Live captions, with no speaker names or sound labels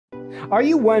Are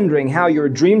you wondering how your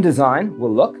dream design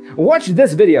will look? Watch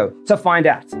this video to find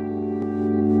out.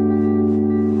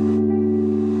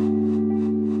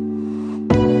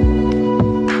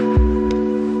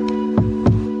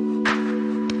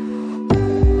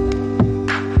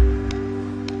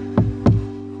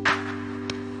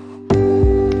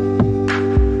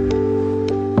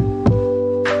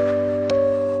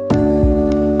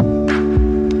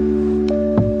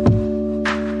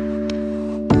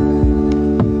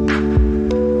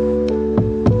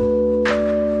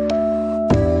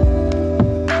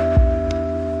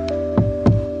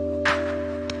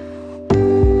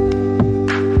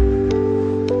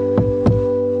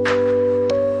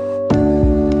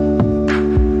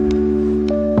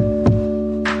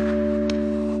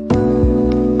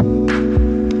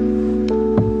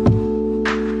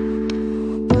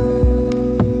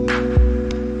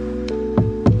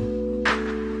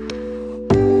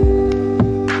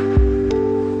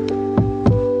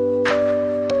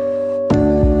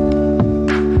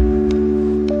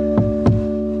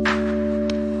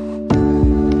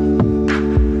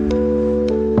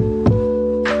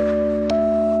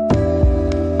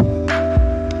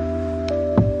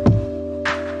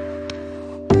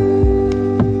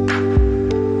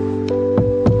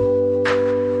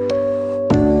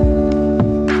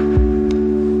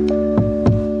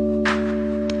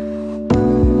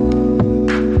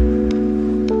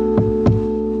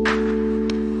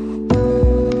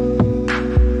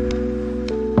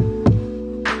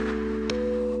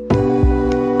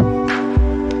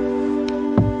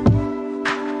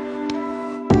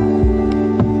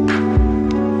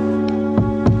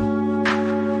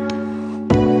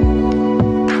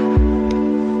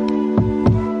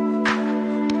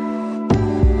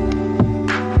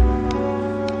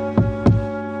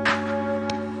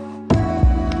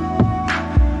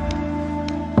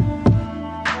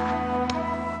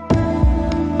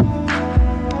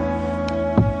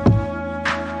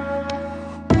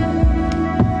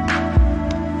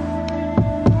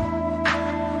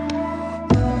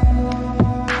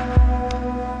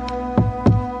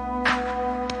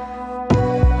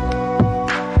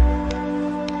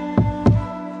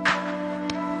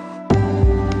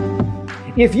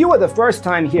 If you are the first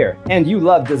time here and you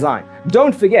love design,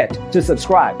 don't forget to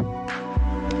subscribe.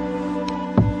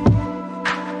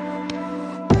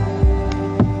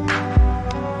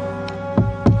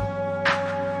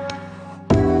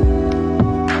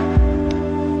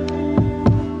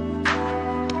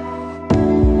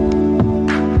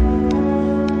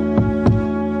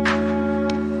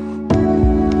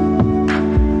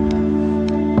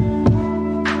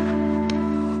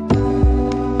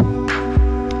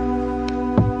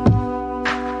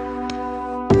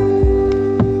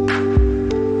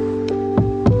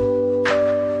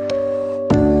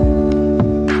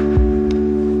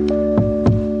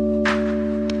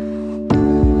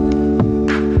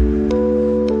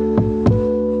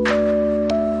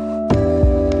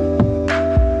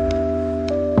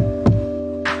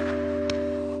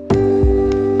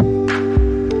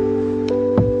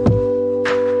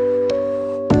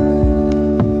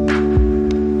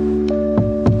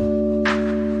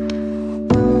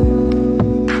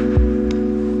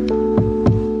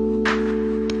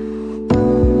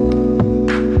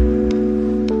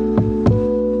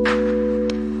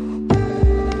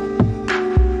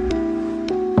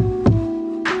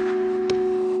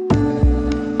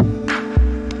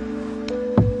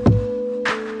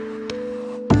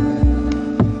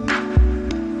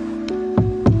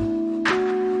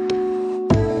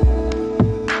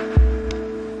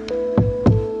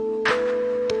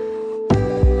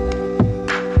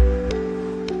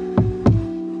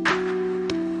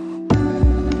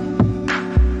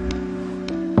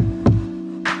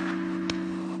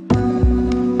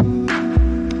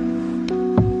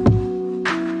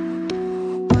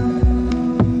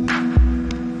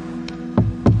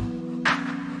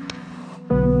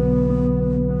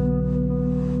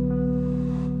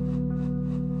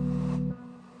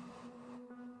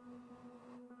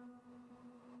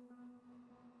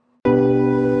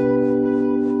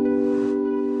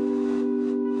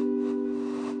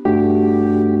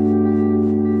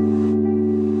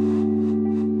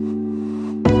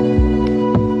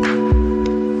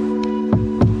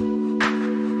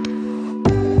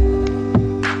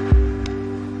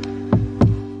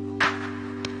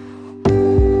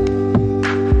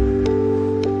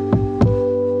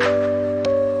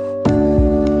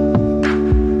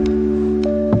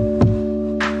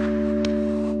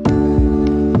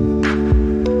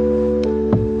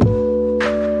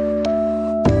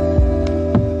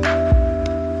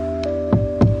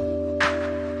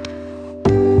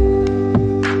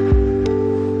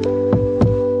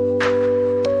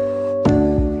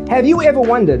 Have you ever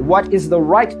wondered what is the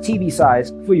right TV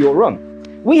size for your room?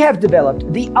 We have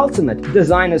developed the ultimate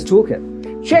designer's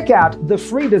toolkit. Check out the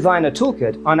free designer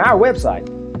toolkit on our website,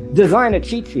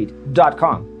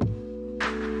 designercheatsheet.com.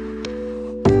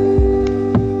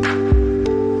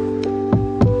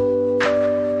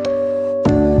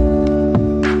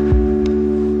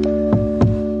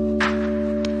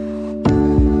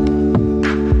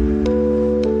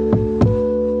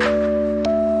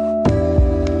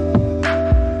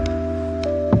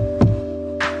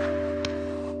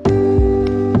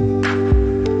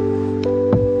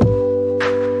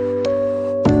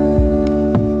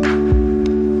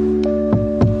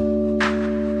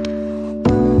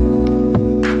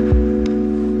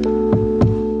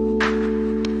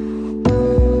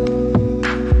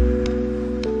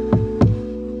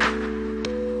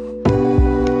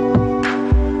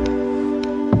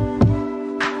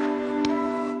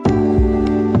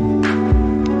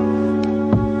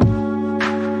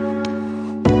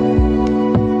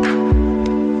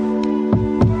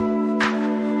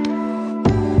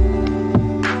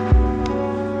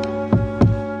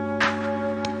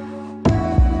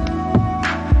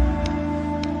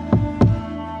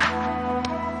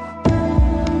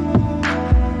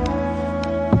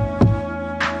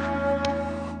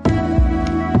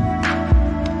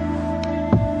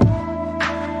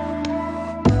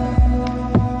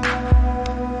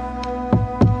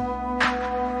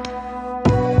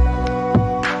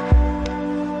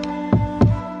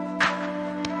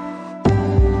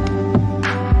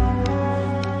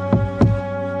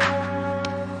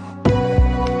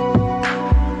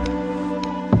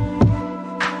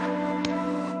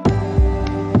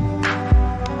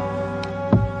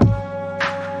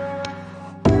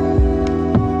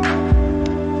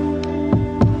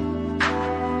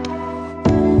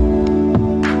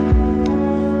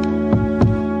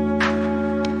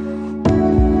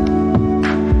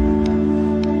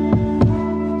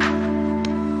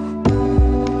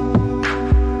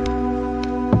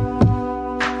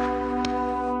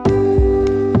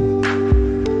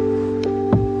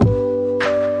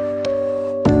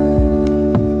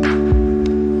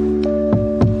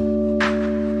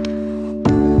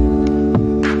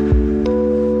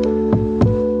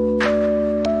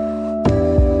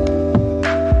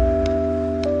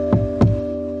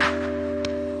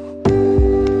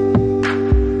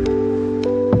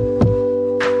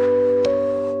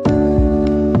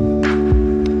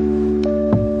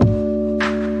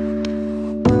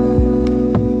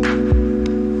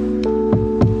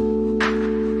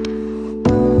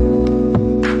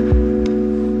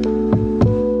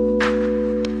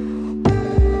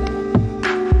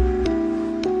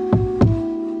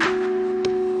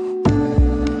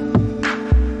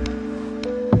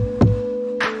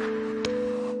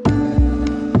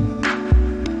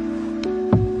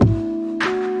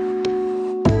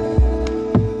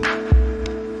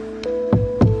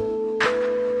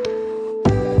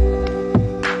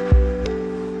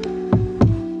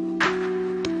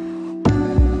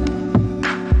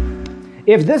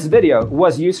 If this video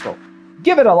was useful,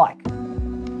 give it a like.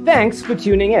 Thanks for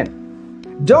tuning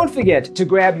in. Don't forget to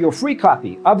grab your free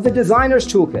copy of the Designer's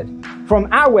Toolkit from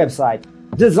our website,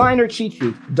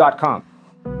 designercheatsheet.com.